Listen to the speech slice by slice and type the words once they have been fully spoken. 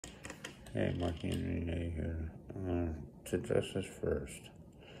Hey, Mark Henry Day here. To address this first,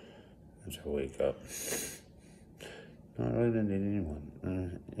 as I wake up. No, I really didn't date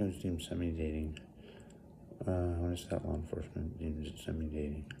anyone. It was deemed semi-dating. When it's that law enforcement deems it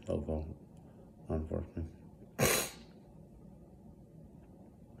semi-dating. Local law enforcement. That's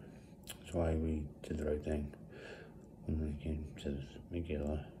why we did the right thing when we came to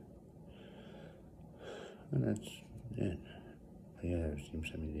Megillah. And that's it. But yeah, it was deemed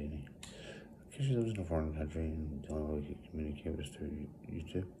semi-dating. Because she lives in a foreign country and the only way we could communicate was through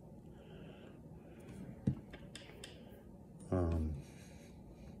YouTube.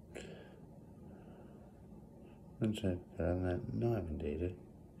 That's it. But other than that, no, I haven't dated.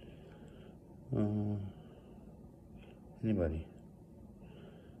 Anybody?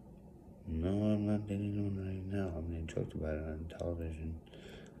 No, I'm not dating anyone right now. I mean, I joked about it on television,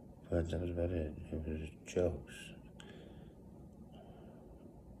 but that was about it. It was jokes.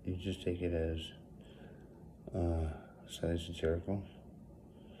 You just take it as slightly satirical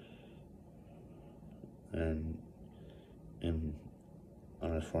and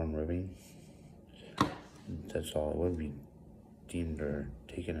honest form ribbing. That's all it would be deemed or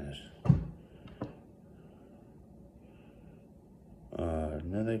taken as.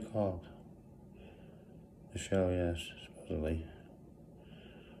 No, they called the show, yes, supposedly.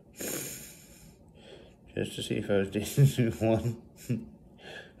 Just to see if I was dating anyone.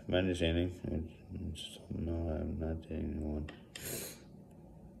 My understanding, no, I'm not dating anyone.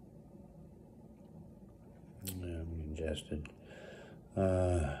 Yeah, I'm congested.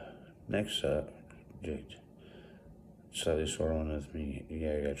 Next subject. Slightly sore one with me.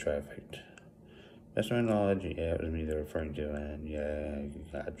 Yeah, I got trafficked. Best of my knowledge, yeah, it was me they're referring to, and yeah,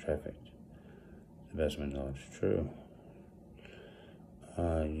 I got trafficked. To the best of my knowledge, true.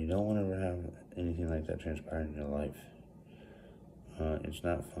 You don't want to ever have anything like that transpire in your life. It's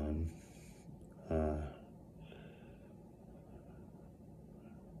not fun.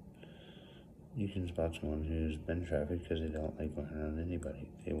 You can spot someone who's been trafficked because they don't like going around anybody.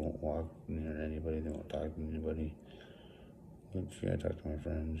 They won't walk near anybody. They won't talk to anybody. Which, yeah, I talk to my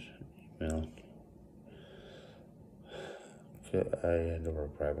friends, email. I had to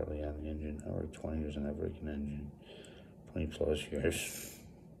work privately on the engine. I worked 20 years on that freaking engine. 20 plus years.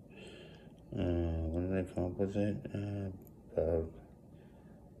 When did I come up with it? About,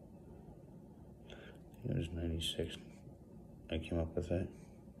 I think it was 96. I came up with it.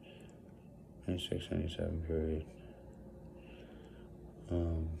 96, 97 period.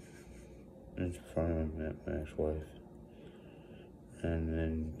 It's before I met my ex-wife. And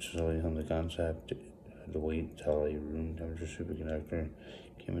then slowly on the concept, had to wait until a room temperature superconductor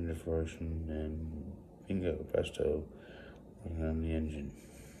came into fruition, and bingo, presto, working on the engine.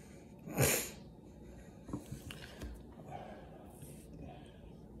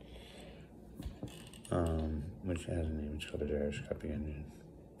 Which has a name, it's called a gyroscopic engine.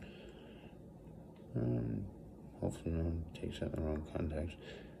 Hopefully no one takes that in the wrong context.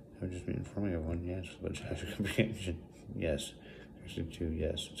 I would just be informing everyone, yes, the gyroscopic engine. Yes. Actually, two,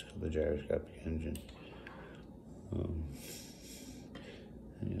 yes, it's called the gyroscopic engine. And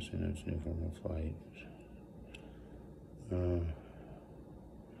yes, I know it's a new form of flight.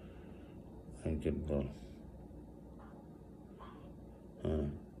 I could, well,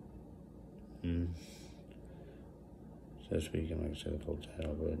 so to speak, I'm not going to say the full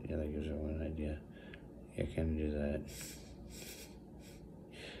title, but yeah, that gives everyone an idea. Yeah, I can do that.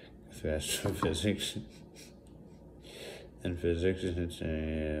 Through astrophysics and physics, it's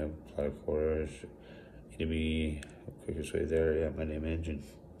a plot of quarters. A to B, quickest way there, yeah, my name engine.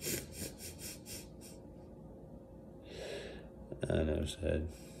 I know, said.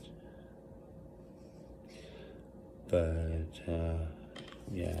 But,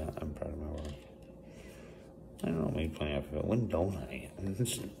 yeah, I'm proud of my work. I don't make money off of it. When don't I?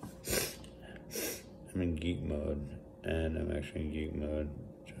 I'm in geek mode, and I'm actually in geek mode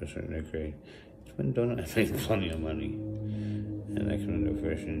to a certain degree. It's when don't I make plenty of money, and that come into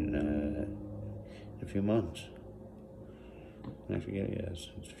fruition in a few months. And I forget, yes,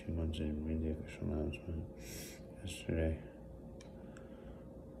 it's a few months in, made the official announcement yesterday.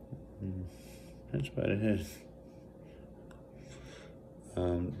 That's about it.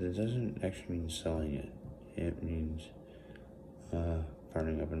 It doesn't actually mean selling it. It means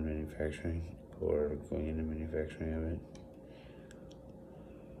partnering up in manufacturing or going into manufacturing of it.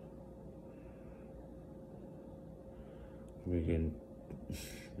 We can,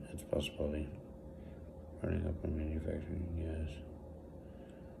 that's a possibility. Partnering up in manufacturing, yes.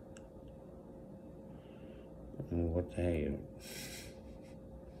 What the heck?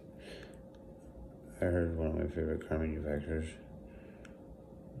 I heard one of my favorite car manufacturers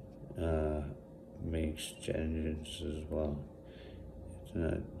makes jet engines as well. It's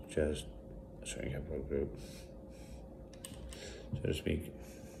not just a certain capital group, so to speak.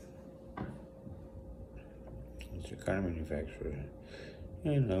 It's a car manufacturer.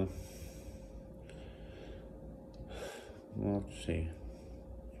 You know, we'll have to see.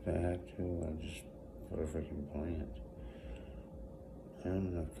 If I have to, I'll just put a freaking plant. I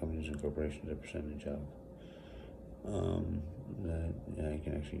don't know enough companies and corporations a percentage of that I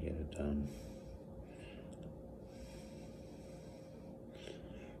can actually get it done.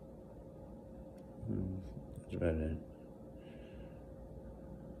 That's about it.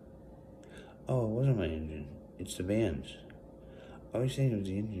 Oh, it wasn't my engine. It's the bands. I always think it was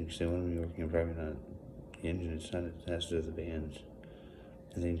the engine because I want to be working private on the engine. It's not, it has to do with the bands.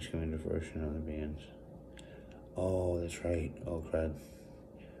 The things come into fruition on the bands. Oh, that's right. Oh, crud.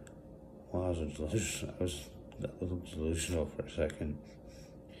 Wow, I was a little delusional for a second.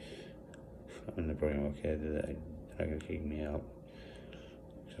 I'm in the program, okay, they're not going to kick me out.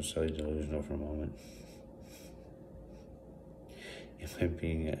 Just slightly delusional for a moment. It might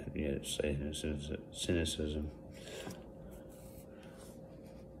be, cynicism.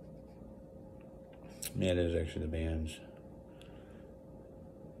 Yeah, it is actually the bands.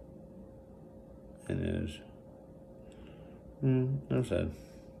 It is. Enough said.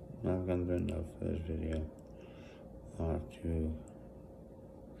 I've gone through enough for this video. I'll have to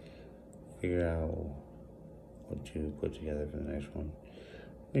figure out what to put together for the next one.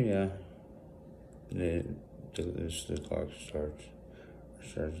 But yeah, the clock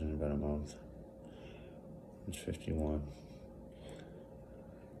starts in about a month. It's 51.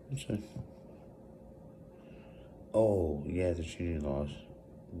 That's it. Oh, yeah, the cheating laws.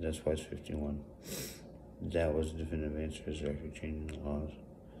 That's why it's 51. That was the definitive answer, is they're actually changing the laws.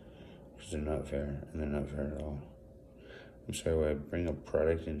 Because they're not fair, and they're not fair at all. I'm sorry, when I bring a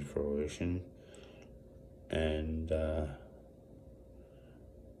product into fruition and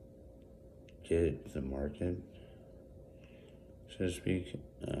get it to the market, so to speak,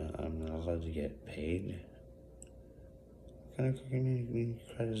 I'm not allowed to get paid. What kind of cooking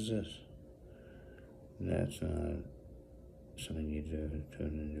credit is this? That's not something you do to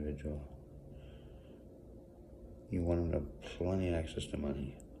an individual. You want them to have plenty of access to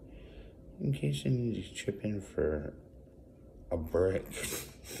money. In case they need to chip in for a brick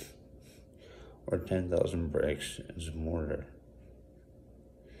or 10,000 bricks as a mortar.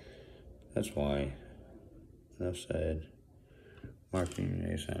 That's why. Enough said. Marketing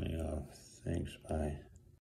Renee signing off. Thanks, bye.